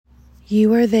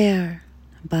You Are There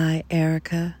by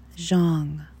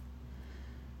Jong.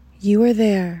 You are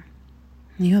there.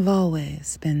 You have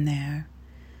always been there.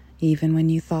 Even when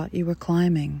you thought you were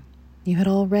climbing, you had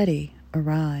already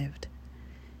arrived.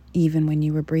 Even when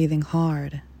you were breathing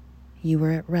hard, you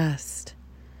were at rest.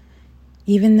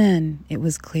 Even then, it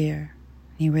was clear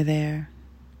you were there.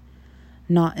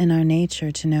 Not in our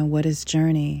nature to know what is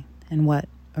journey and what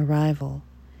arrival.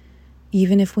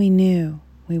 Even if we knew,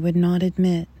 we would not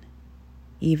admit.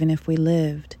 Even if we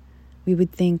lived, we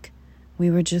would think we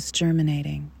were just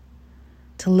germinating.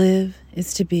 To live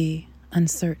is to be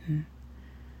uncertain.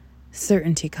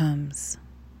 Certainty comes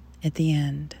at the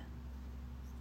end.